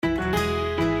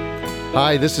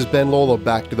Hi, this is Ben Lolo,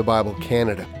 Back to the Bible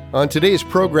Canada. On today's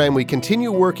program, we continue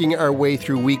working our way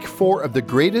through week 4 of the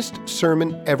greatest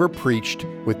sermon ever preached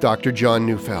with Dr. John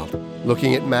Neufeld.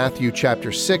 Looking at Matthew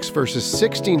chapter 6, verses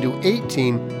 16 to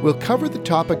 18, we'll cover the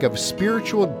topic of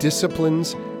spiritual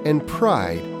disciplines and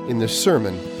pride in the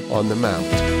Sermon on the Mount.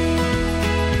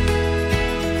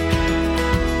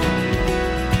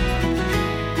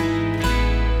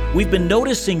 We've been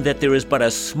noticing that there is but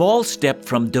a small step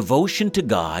from devotion to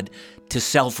God to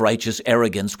self-righteous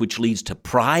arrogance, which leads to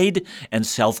pride and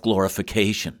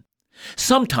self-glorification.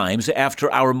 Sometimes, after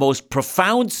our most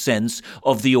profound sense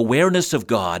of the awareness of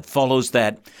God follows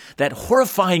that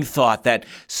horrifying thought, that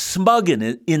smug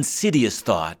and insidious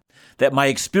thought, that my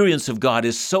experience of God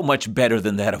is so much better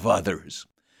than that of others.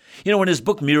 You know, in his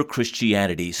book, Mere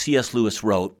Christianity, C.S. Lewis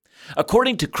wrote,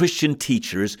 "According to Christian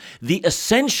teachers, the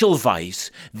essential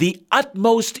vice, the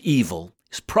utmost evil,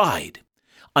 is pride.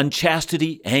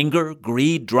 Unchastity, anger,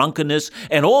 greed, drunkenness,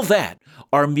 and all that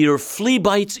are mere flea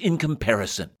bites in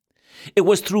comparison. It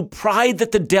was through pride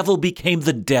that the devil became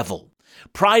the devil.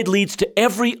 Pride leads to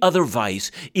every other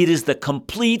vice. It is the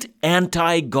complete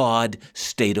anti-God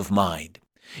state of mind.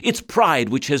 It's pride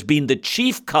which has been the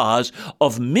chief cause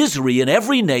of misery in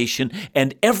every nation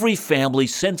and every family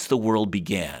since the world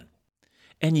began."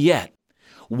 And yet,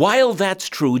 while that's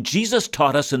true, Jesus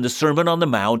taught us in the Sermon on the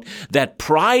Mount that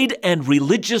pride and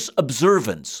religious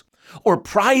observance, or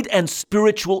pride and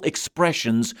spiritual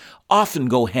expressions, often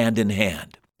go hand in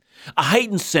hand. A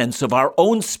heightened sense of our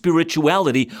own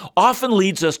spirituality often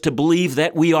leads us to believe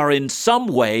that we are in some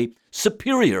way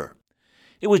superior.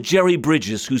 It was Jerry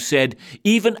Bridges who said,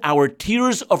 "Even our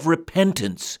tears of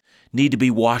repentance need to be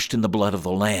washed in the blood of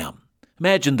the Lamb."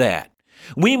 Imagine that.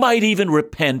 We might even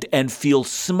repent and feel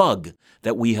smug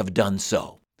that we have done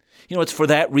so. You know, it's for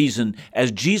that reason,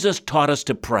 as Jesus taught us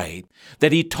to pray,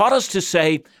 that he taught us to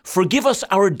say, "Forgive us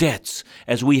our debts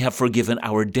as we have forgiven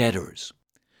our debtors."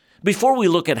 Before we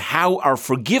look at how our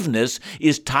forgiveness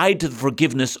is tied to the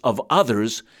forgiveness of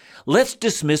others, let's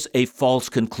dismiss a false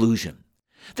conclusion.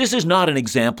 This is not an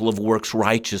example of works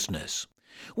righteousness.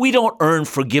 We don't earn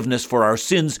forgiveness for our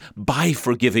sins by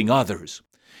forgiving others.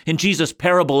 In Jesus'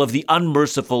 parable of the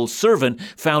unmerciful servant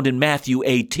found in Matthew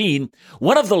 18,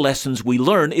 one of the lessons we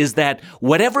learn is that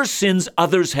whatever sins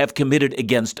others have committed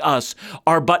against us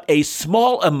are but a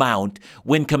small amount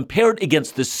when compared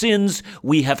against the sins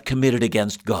we have committed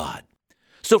against God.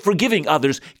 So forgiving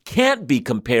others can't be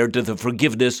compared to the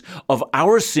forgiveness of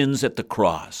our sins at the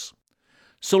cross.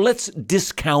 So let's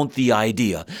discount the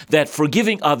idea that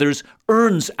forgiving others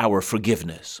earns our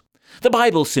forgiveness. The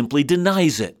Bible simply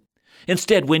denies it.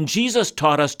 Instead, when Jesus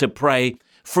taught us to pray,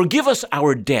 "Forgive us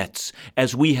our debts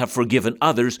as we have forgiven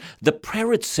others," the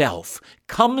prayer itself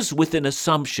comes with an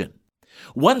assumption.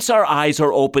 Once our eyes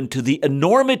are open to the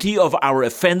enormity of our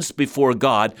offense before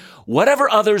God, whatever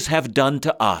others have done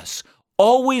to us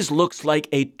always looks like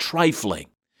a trifling,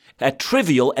 a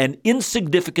trivial and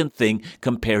insignificant thing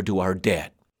compared to our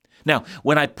debt. Now,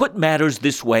 when I put matters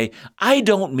this way, I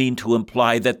don't mean to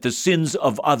imply that the sins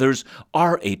of others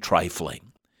are a trifling.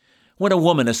 When a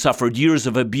woman has suffered years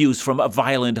of abuse from a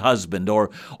violent husband, or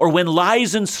when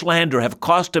lies and slander have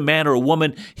cost a man or a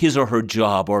woman his or her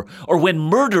job, or when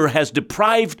murder has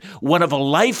deprived one of a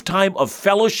lifetime of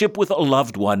fellowship with a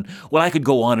loved one, well, I could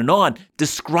go on,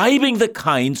 describing the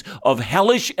kinds of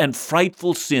hellish and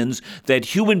frightful sins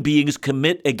that human beings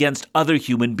commit against other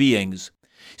human beings.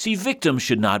 See, victims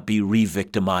should not be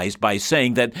re-victimized by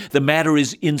saying that the matter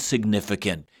is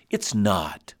insignificant. It's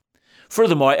not.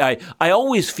 Furthermore, I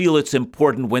always feel it's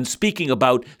important when speaking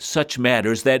about such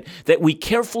matters that we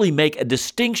carefully make a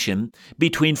distinction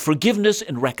between forgiveness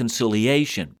and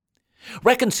reconciliation.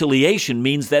 Reconciliation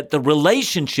means that the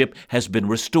relationship has been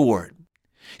restored.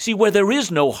 See, where there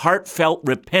is no heartfelt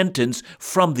repentance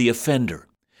from the offender,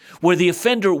 where the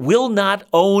offender will not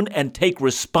own and take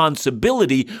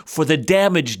responsibility for the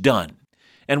damage done,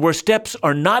 and where steps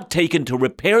are not taken to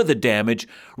repair the damage,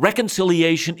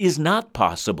 reconciliation is not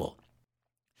possible.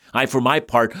 I, for my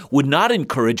part, would not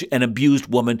encourage an abused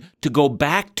woman to go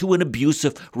back to an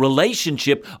abusive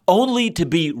relationship only to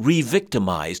be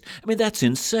re-victimized. I mean, that's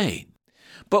insane.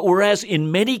 But whereas in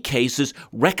many cases,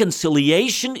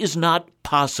 reconciliation is not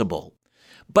possible,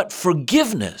 but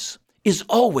forgiveness is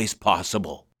always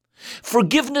possible.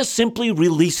 Forgiveness simply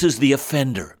releases the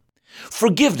offender.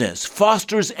 Forgiveness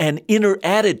fosters an inner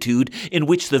attitude in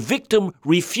which the victim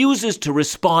refuses to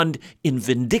respond in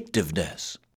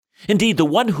vindictiveness. Indeed, the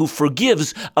one who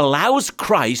forgives allows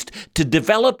Christ to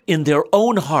develop in their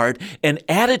own heart an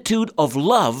attitude of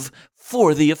love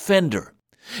for the offender.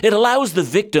 It allows the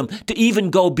victim to even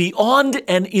go beyond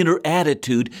an inner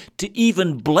attitude to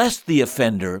even bless the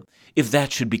offender if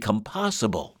that should become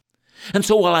possible. And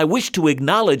so while I wish to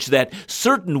acknowledge that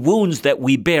certain wounds that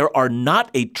we bear are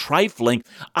not a trifling,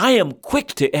 I am quick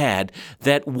to add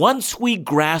that once we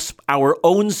grasp our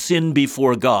own sin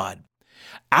before God,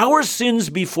 our sins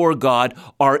before God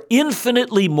are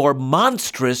infinitely more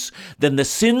monstrous than the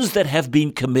sins that have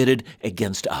been committed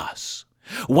against us.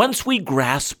 Once we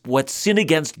grasp what sin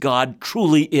against God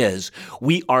truly is,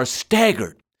 we are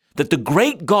staggered that the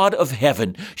great God of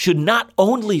heaven should not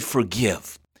only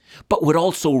forgive, but would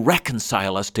also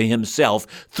reconcile us to himself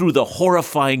through the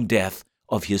horrifying death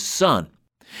of his Son.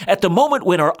 At the moment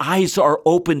when our eyes are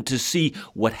open to see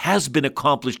what has been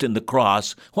accomplished in the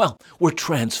cross, well, we're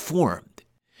transformed.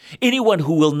 Anyone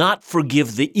who will not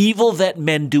forgive the evil that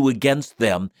men do against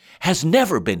them has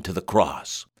never been to the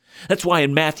cross. That's why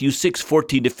in Matthew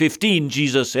 6:14-15,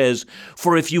 Jesus says,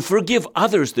 "For if you forgive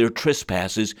others their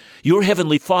trespasses, your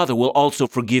heavenly Father will also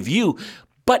forgive you.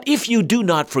 But if you do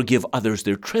not forgive others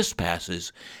their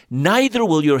trespasses, neither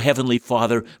will your heavenly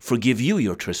Father forgive you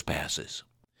your trespasses."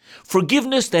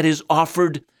 Forgiveness that is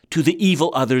offered to the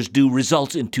evil others do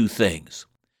results in two things.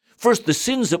 First, the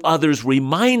sins of others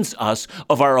reminds us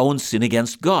of our own sin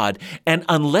against God, and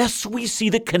unless we see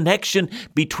the connection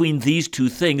between these two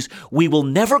things, we will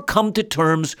never come to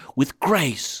terms with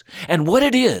grace and what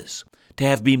it is to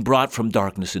have been brought from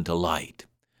darkness into light.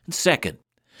 And second,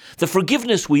 the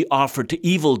forgiveness we offer to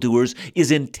evildoers is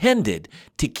intended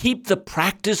to keep the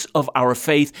practice of our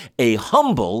faith a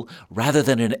humble rather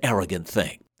than an arrogant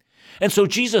thing. And so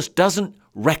Jesus doesn't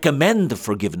recommend the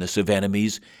forgiveness of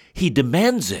enemies, he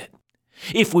demands it.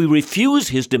 If we refuse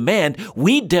his demand,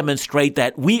 we demonstrate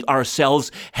that we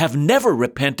ourselves have never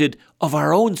repented of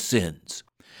our own sins.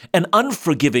 An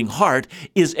unforgiving heart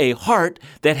is a heart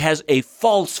that has a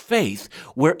false faith,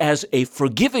 whereas a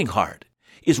forgiving heart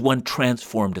is one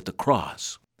transformed at the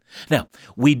cross. Now,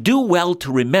 we do well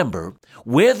to remember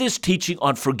where this teaching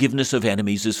on forgiveness of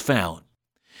enemies is found.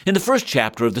 In the first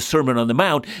chapter of the Sermon on the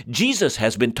Mount, Jesus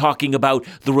has been talking about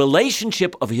the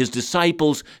relationship of his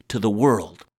disciples to the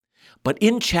world. But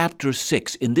in chapter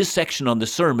 6, in this section on the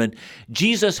sermon,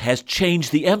 Jesus has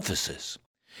changed the emphasis.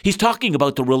 He's talking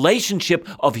about the relationship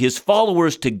of his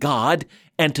followers to God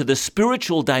and to the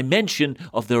spiritual dimension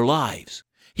of their lives.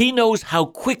 He knows how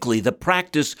quickly the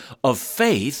practice of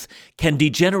faith can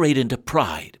degenerate into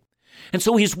pride. And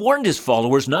so he's warned his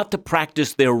followers not to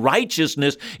practice their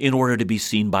righteousness in order to be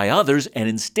seen by others, and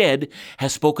instead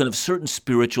has spoken of certain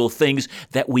spiritual things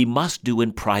that we must do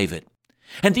in private.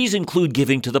 And these include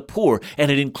giving to the poor, and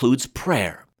it includes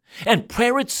prayer. And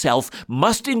prayer itself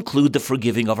must include the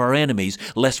forgiving of our enemies,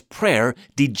 lest prayer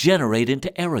degenerate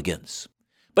into arrogance.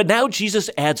 But now Jesus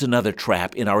adds another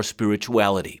trap in our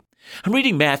spirituality. I'm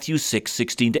reading Matthew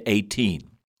 6:16-18.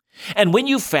 "And when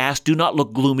you fast, do not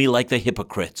look gloomy like the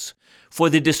hypocrites, for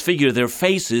they disfigure their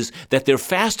faces, that their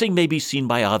fasting may be seen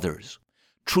by others.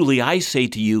 Truly I say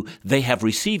to you, they have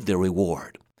received their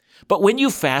reward. But when you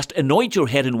fast, anoint your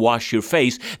head and wash your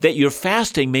face, that your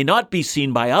fasting may not be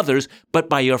seen by others, but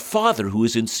by your Father who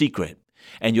is in secret.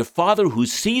 And your Father who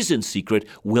sees in secret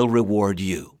will reward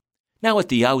you." Now at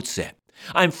the outset,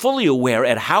 I'm fully aware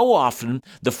at how often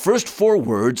the first four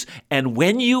words, "and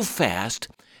when you fast,"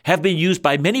 have been used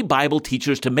by many Bible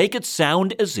teachers to make it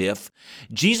sound as if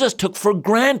Jesus took for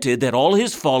granted that all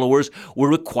his followers were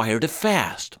required to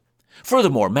fast.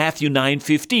 Furthermore, Matthew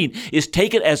 9:15 is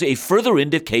taken as a further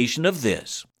indication of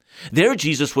this. There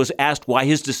Jesus was asked why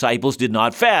his disciples did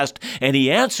not fast, and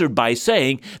he answered by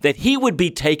saying that he would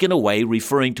be taken away,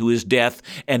 referring to his death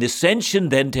and ascension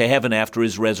then to heaven after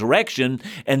his resurrection,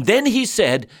 and then he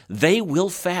said, they will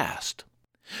fast.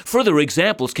 Further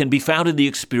examples can be found in the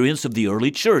experience of the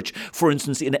early church. For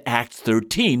instance, in Acts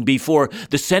 13, before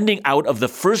the sending out of the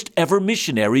first ever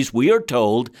missionaries, we are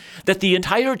told that the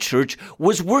entire church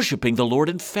was worshiping the Lord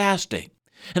in fasting.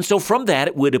 And so from that,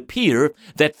 it would appear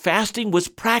that fasting was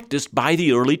practiced by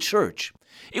the early church.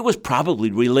 It was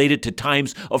probably related to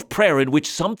times of prayer in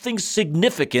which something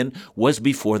significant was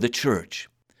before the church.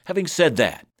 Having said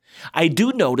that, I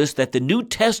do notice that the New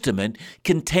Testament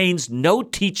contains no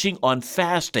teaching on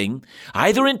fasting,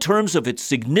 either in terms of its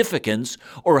significance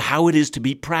or how it is to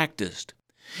be practiced.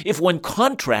 If one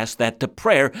contrasts that to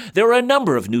prayer, there are a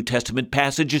number of New Testament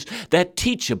passages that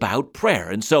teach about prayer.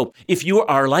 And so, if you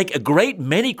are like a great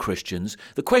many Christians,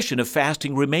 the question of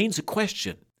fasting remains a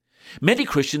question. Many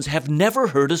Christians have never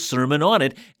heard a sermon on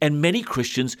it, and many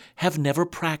Christians have never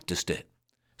practiced it.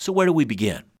 So where do we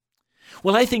begin?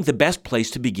 Well, I think the best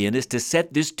place to begin is to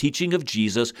set this teaching of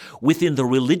Jesus within the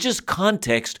religious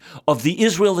context of the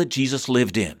Israel that Jesus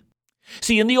lived in.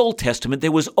 See, in the Old Testament,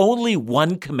 there was only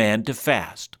one command to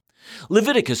fast.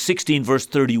 Leviticus 16, verse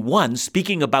 31,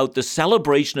 speaking about the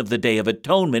celebration of the Day of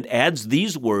Atonement, adds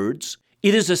these words,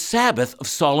 "It is a Sabbath of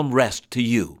solemn rest to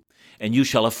you, and you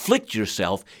shall afflict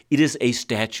yourself. It is a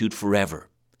statute forever."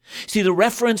 See, the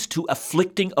reference to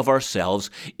afflicting of ourselves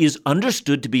is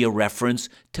understood to be a reference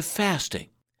to fasting.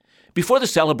 Before the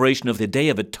celebration of the Day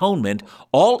of Atonement,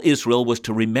 all Israel was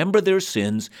to remember their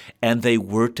sins, and they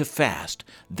were to fast.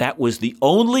 That was the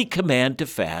only command to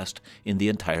fast in the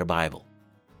entire Bible.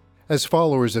 As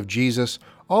followers of Jesus,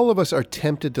 all of us are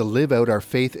tempted to live out our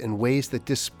faith in ways that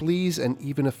displease and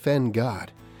even offend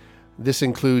God. This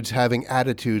includes having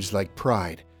attitudes like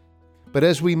pride. But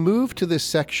as we move to this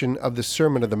section of the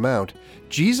Sermon on the Mount,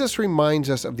 Jesus reminds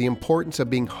us of the importance of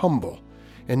being humble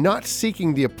and not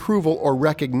seeking the approval or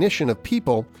recognition of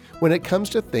people when it comes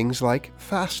to things like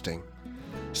fasting.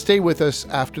 Stay with us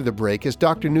after the break as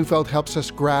Dr. Neufeld helps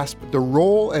us grasp the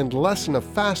role and lesson of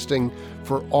fasting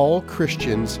for all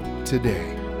Christians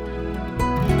today.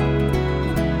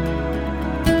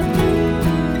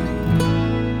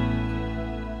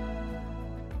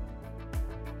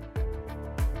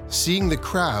 Seeing the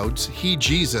crowds, he,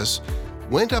 Jesus,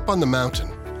 went up on the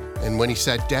mountain, and when he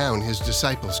sat down, his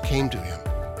disciples came to him.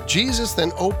 Jesus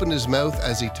then opened his mouth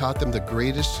as he taught them the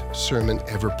greatest sermon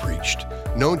ever preached,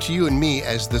 known to you and me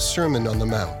as the Sermon on the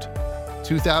Mount.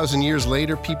 2,000 years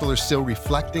later, people are still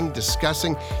reflecting,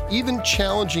 discussing, even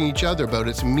challenging each other about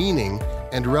its meaning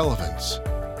and relevance.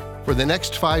 For the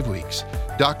next 5 weeks,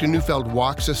 Dr. Neufeld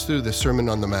walks us through the Sermon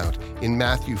on the Mount in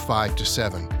Matthew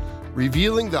 5-7,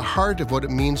 revealing the heart of what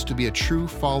it means to be a true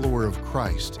follower of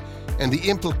Christ and the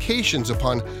implications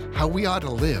upon how we ought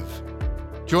to live.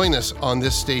 Join us on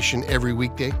this station every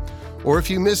weekday, or if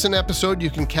you miss an episode, you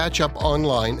can catch up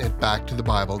online at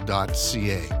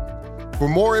backtothebible.ca. For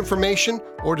more information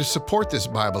or to support this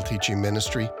Bible teaching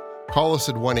ministry, call us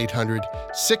at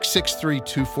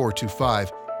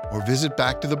 1-800-663-2425 or visit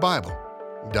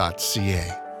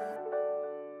backtothebible.ca.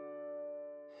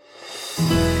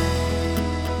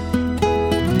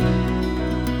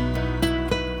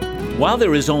 While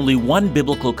there is only one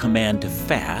biblical command to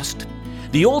fast,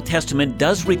 the Old Testament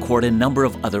does record a number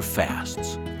of other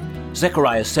fasts.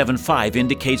 Zechariah 7:5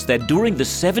 indicates that during the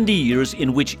 70 years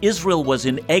in which Israel was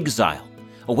in exile,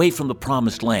 away from the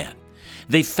Promised Land,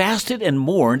 they fasted and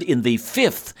mourned in the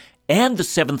 5th and the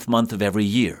 7th month of every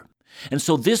year. And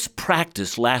so this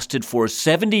practice lasted for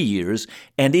 70 years,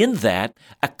 and in that,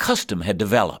 a custom had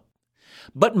developed.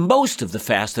 But most of the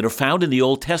fasts that are found in the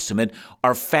Old Testament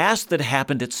are fasts that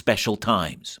happened at special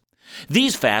times.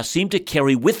 These fasts seem to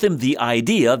carry with them the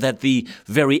idea that the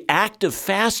very act of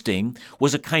fasting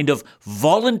was a kind of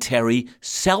voluntary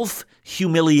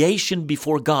self-humiliation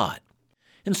before God.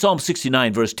 In Psalm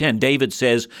 69, verse 10, David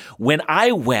says, "When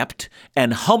I wept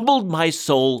and humbled my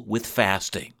soul with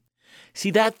fasting."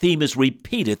 See, that theme is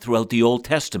repeated throughout the Old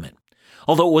Testament.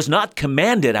 Although it was not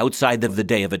commanded outside of the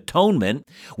Day of Atonement,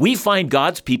 we find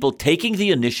God's people taking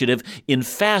the initiative in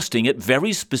fasting at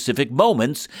very specific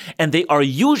moments, and they are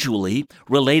usually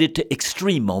related to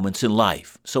extreme moments in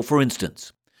life. So, for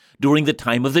instance, during the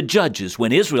time of the Judges,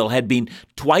 when Israel had been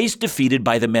twice defeated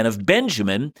by the men of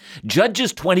Benjamin,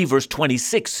 Judges 20, verse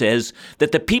 26 says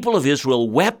that the people of Israel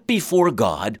wept before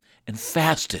God and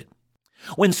fasted.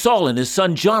 When Saul and his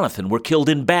son Jonathan were killed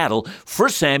in battle,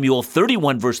 1 Samuel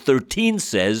 31 verse 13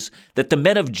 says that the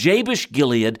men of Jabesh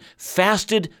Gilead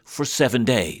fasted for 7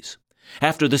 days.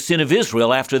 After the sin of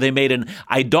Israel, after they made an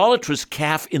idolatrous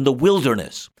calf in the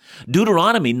wilderness,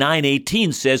 Deuteronomy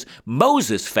 9:18 says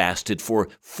Moses fasted for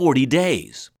 40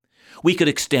 days. We could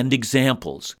extend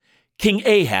examples. King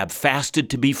Ahab fasted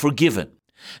to be forgiven.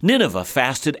 Nineveh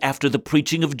fasted after the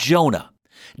preaching of Jonah.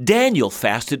 Daniel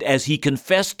fasted as he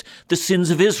confessed the sins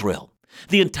of Israel.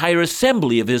 The entire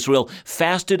assembly of Israel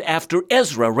fasted after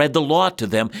Ezra read the law to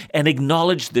them and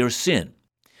acknowledged their sin.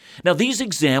 Now, these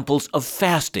examples of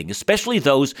fasting, especially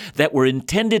those that were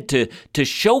intended to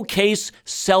showcase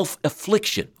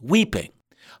self-affliction, weeping,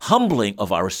 humbling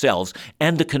of ourselves,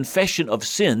 and the confession of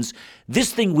sins,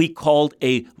 this thing we called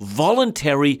a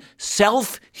voluntary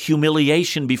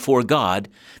self-humiliation before God,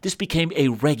 this became a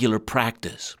regular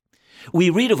practice.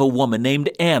 We read of a woman named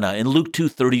Anna in Luke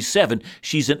 2:37.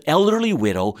 She's an elderly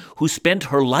widow who spent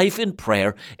her life in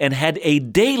prayer and had a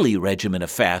daily regimen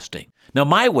of fasting. Now,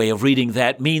 my way of reading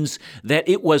that means that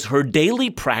it was her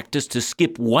daily practice to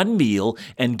skip one meal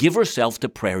and give herself to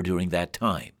prayer during that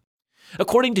time.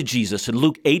 According to Jesus in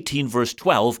Luke 18, verse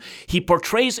 12, he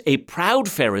portrays a proud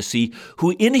Pharisee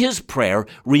who in his prayer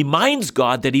reminds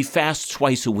God that he fasts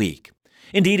twice a week.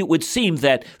 Indeed, it would seem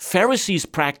that Pharisees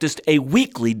practiced a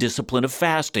weekly discipline of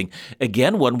fasting.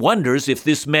 Again, one wonders if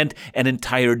this meant an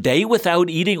entire day without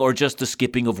eating or just the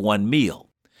skipping of one meal.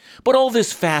 But all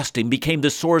this fasting became the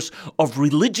source of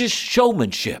religious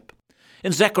showmanship.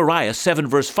 In Zechariah 7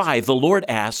 verse 5, the Lord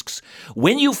asks,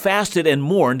 "When you fasted and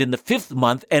mourned in the 5th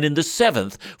month and in the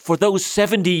 7th for those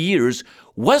 70 years,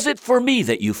 was it for me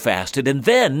that you fasted?" And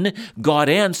then God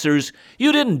answers,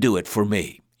 "You didn't do it for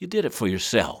me. You did it for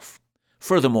yourself."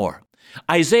 Furthermore,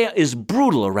 Isaiah is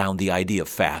brutal around the idea of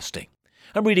fasting.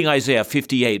 I'm reading Isaiah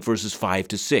 58 verses 5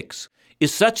 to 6.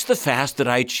 "Is such the fast that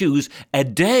I choose a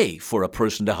day for a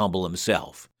person to humble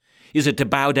himself? Is it to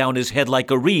bow down his head like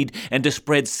a reed and to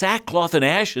spread sackcloth and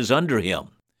ashes under him?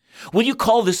 Will you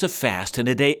call this a fast and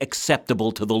a day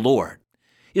acceptable to the Lord?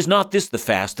 Is not this the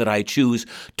fast that I choose,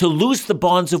 to loose the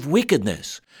bonds of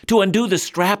wickedness, to undo the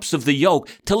straps of the yoke,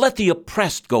 to let the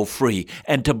oppressed go free,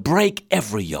 and to break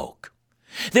every yoke?"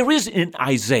 There is in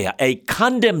Isaiah a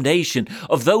condemnation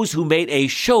of those who made a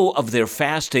show of their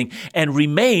fasting and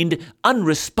remained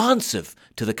unresponsive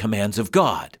to the commands of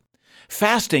God.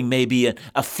 Fasting may be an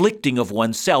afflicting of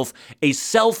oneself, a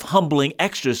self-humbling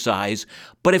exercise,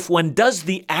 but if one does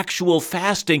the actual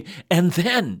fasting and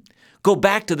then go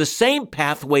back to the same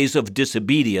pathways of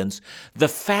disobedience, the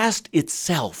fast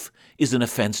itself is an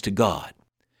offense to God.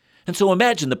 And so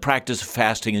imagine the practice of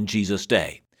fasting in Jesus'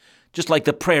 day. Just like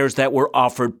the prayers that were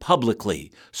offered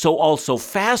publicly, so also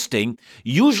fasting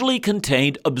usually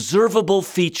contained observable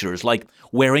features like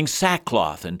wearing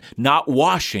sackcloth and not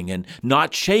washing and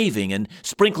not shaving and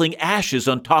sprinkling ashes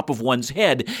on top of one's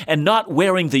head and not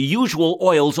wearing the usual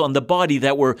oils on the body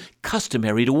that were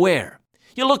customary to wear.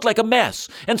 You looked like a mess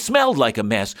and smelled like a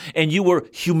mess, and you were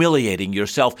humiliating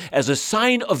yourself as a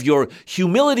sign of your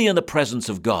humility in the presence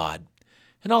of God.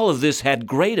 And all of this had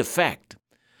great effect.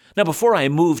 Now, before I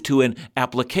move to an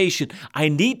application, I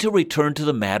need to return to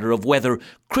the matter of whether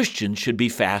Christians should be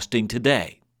fasting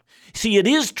today. See, it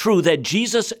is true that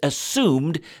Jesus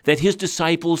assumed that his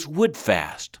disciples would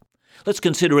fast. Let's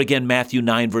consider again Matthew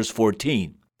 9, verse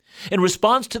 14. In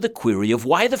response to the query of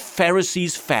why the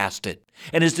Pharisees fasted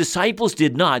and his disciples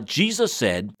did not, Jesus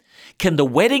said, "Can the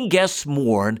wedding guests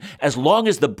mourn as long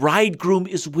as the bridegroom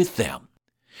is with them?"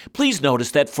 Please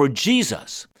notice that for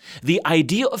Jesus, the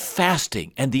idea of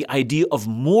fasting and the idea of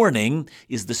mourning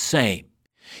is the same.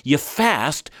 You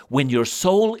fast when your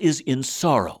soul is in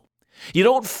sorrow. You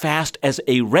don't fast as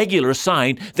a regular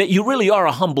sign that you really are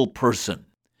a humble person.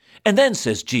 And then,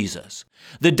 says Jesus,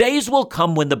 the days will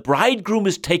come when the bridegroom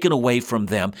is taken away from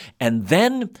them, and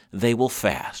then they will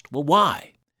fast. Well, why?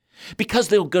 Because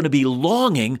they're going to be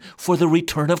longing for the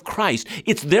return of Christ.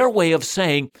 It's their way of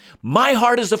saying, my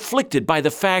heart is afflicted by the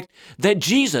fact that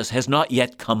Jesus has not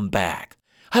yet come back.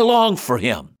 I long for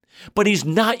him, but he's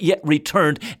not yet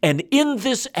returned, and in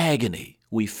this agony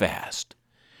we fast.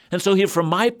 And so here, from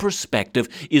my perspective,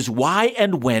 is why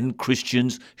and when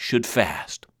Christians should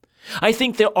fast. I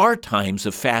think there are times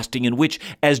of fasting in which,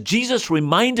 as Jesus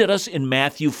reminded us in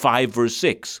Matthew 5, verse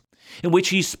 6, in which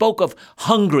he spoke of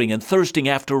hungering and thirsting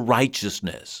after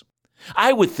righteousness.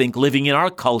 I would think living in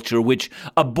our culture, which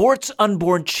aborts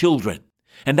unborn children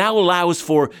and now allows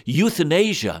for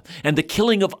euthanasia and the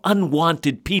killing of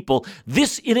unwanted people,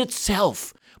 this in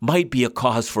itself might be a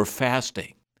cause for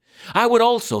fasting. I would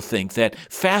also think that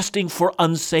fasting for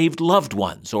unsaved loved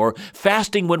ones, or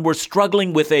fasting when we're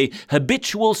struggling with a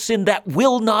habitual sin that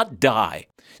will not die.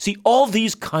 See, all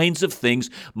these kinds of things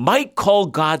might call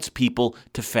God's people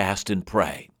to fast and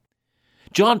pray.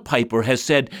 John Piper has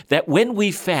said that when we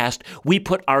fast, we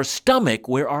put our stomach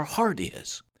where our heart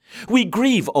is. We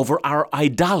grieve over our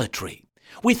idolatry.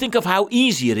 We think of how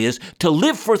easy it is to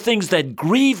live for things that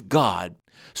grieve God.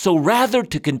 So rather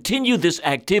to continue this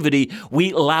activity,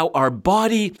 we allow our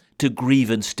body to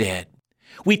grieve instead.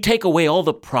 We take away all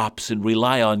the props and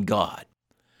rely on God.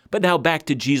 But now back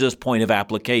to Jesus' point of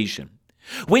application.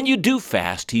 When you do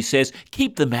fast, he says,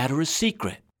 keep the matter a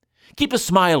secret. Keep a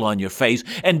smile on your face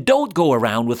and don't go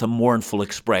around with a mournful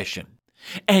expression.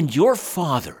 And your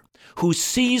Father, who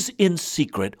sees in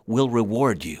secret, will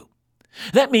reward you.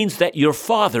 That means that your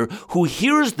Father, who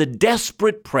hears the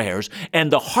desperate prayers and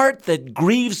the heart that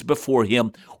grieves before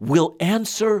him, will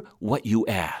answer what you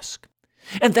ask.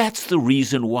 And that's the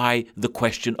reason why the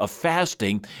question of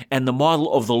fasting and the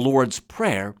model of the Lord's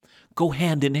Prayer go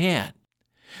hand in hand.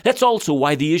 That's also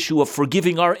why the issue of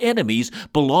forgiving our enemies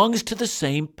belongs to the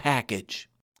same package.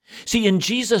 See, in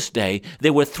Jesus' day,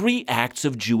 there were 3 acts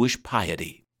of Jewish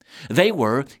piety. They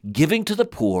were giving to the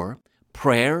poor,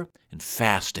 prayer, and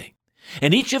fasting.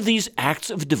 And each of these acts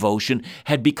of devotion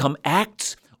had become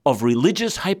acts of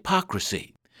religious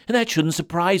hypocrisy. And that shouldn't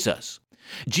surprise us.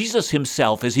 Jesus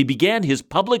himself, as he began his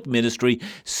public ministry,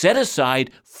 set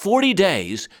aside 40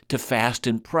 days to fast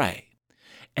and pray.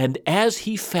 And as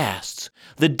he fasts,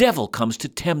 the devil comes to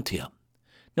tempt him.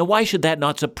 Now, why should that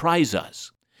not surprise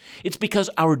us? It's because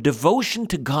our devotion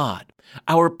to God,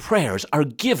 our prayers, our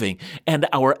giving, and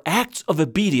our acts of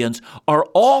obedience are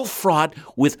all fraught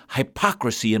with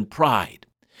hypocrisy and pride.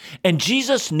 And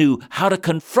Jesus knew how to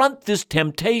confront this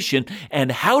temptation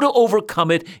and how to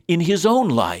overcome it in his own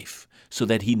life so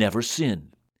that he never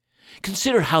sinned.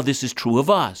 Consider how this is true of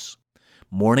us.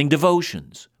 Morning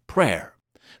devotions, prayer,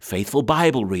 faithful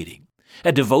Bible reading,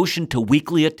 a devotion to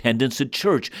weekly attendance at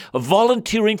church,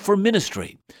 volunteering for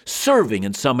ministry, serving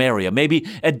in some area, maybe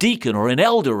a deacon or an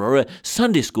elder or a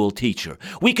Sunday school teacher.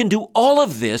 We can do all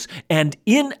of this and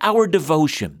in our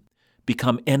devotion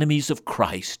become enemies of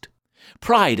Christ.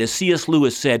 Pride, as C.S.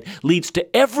 Lewis said, leads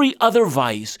to every other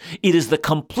vice. It is the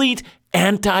complete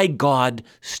anti-God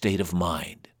state of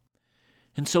mind.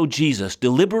 And so Jesus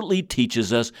deliberately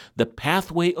teaches us the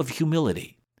pathway of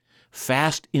humility.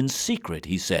 Fast in secret,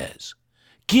 he says.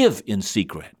 Give in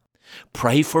secret.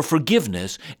 Pray for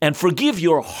forgiveness and forgive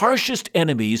your harshest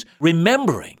enemies,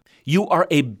 remembering you are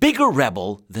a bigger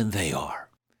rebel than they are.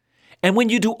 And when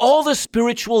you do all the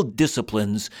spiritual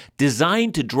disciplines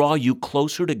designed to draw you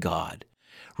closer to God,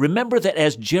 remember that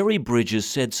as Jerry Bridges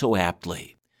said so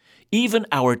aptly, even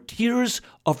our tears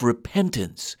of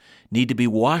repentance need to be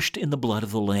washed in the blood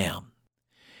of the Lamb.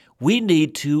 We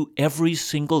need to, every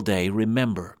single day,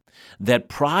 remember that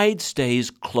pride stays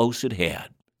close at hand.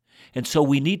 And so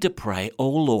we need to pray, "O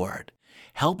Lord,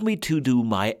 help me to do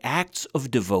my acts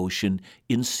of devotion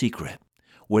in secret,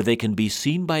 where they can be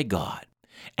seen by God,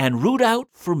 and root out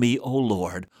for me, O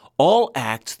Lord, all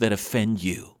acts that offend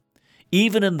you,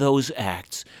 even in those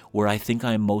acts where I think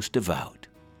I am most devout."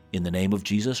 In the name of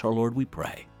Jesus, our Lord, we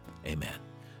pray. Amen.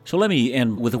 So let me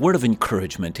end with a word of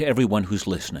encouragement to everyone who's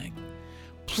listening.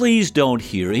 Please don't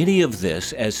hear any of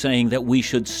this as saying that we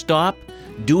should stop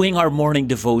doing our morning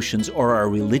devotions or our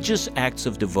religious acts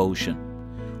of devotion.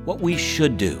 What we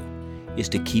should do is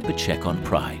to keep a check on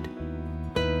pride.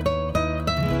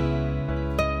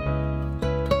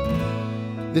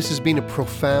 This has been a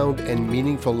profound and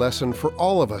meaningful lesson for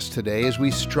all of us today as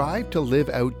we strive to live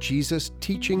out Jesus'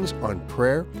 teachings on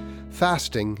prayer,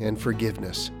 fasting, and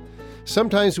forgiveness.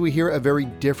 Sometimes we hear a very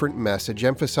different message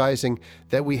emphasizing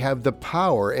that we have the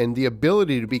power and the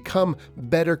ability to become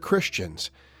better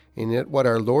Christians. And yet what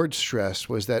our Lord stressed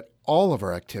was that all of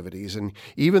our activities, and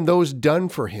even those done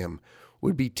for Him,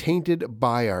 would be tainted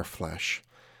by our flesh.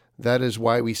 That is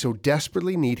why we so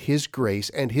desperately need His grace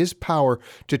and His power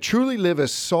to truly live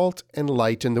as salt and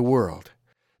light in the world.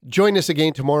 Join us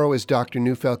again tomorrow as Dr.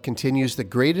 Neufeld continues the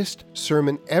greatest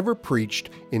sermon ever preached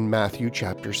in Matthew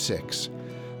chapter 6.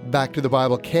 Back to the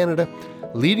Bible Canada,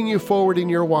 leading you forward in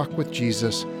your walk with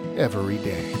Jesus every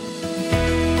day.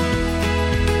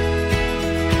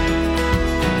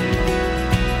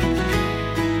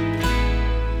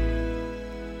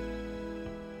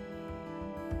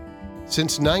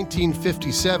 Since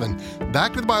 1957,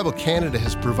 Back to the Bible Canada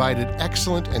has provided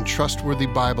excellent and trustworthy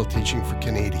Bible teaching for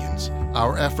Canadians.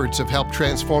 Our efforts have helped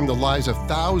transform the lives of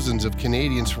thousands of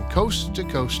Canadians from coast to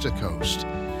coast to coast.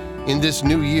 In this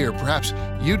new year, perhaps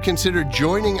you'd consider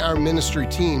joining our ministry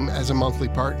team as a monthly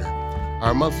partner.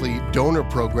 Our monthly donor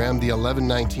program, the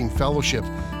 1119 Fellowship,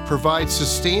 provides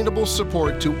sustainable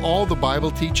support to all the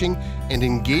Bible teaching and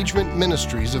engagement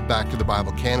ministries of Back to the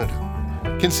Bible Canada.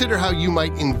 Consider how you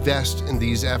might invest in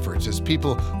these efforts as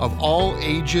people of all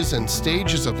ages and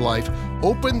stages of life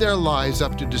open their lives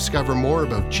up to discover more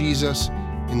about Jesus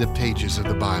in the pages of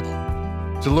the Bible.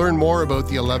 To learn more about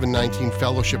the 1119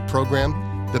 Fellowship program,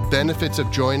 the benefits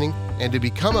of joining, and to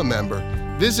become a member,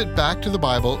 visit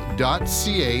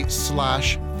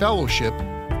backtothebible.ca/fellowship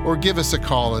or give us a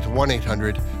call at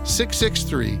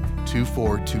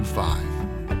 1-800-663-2425.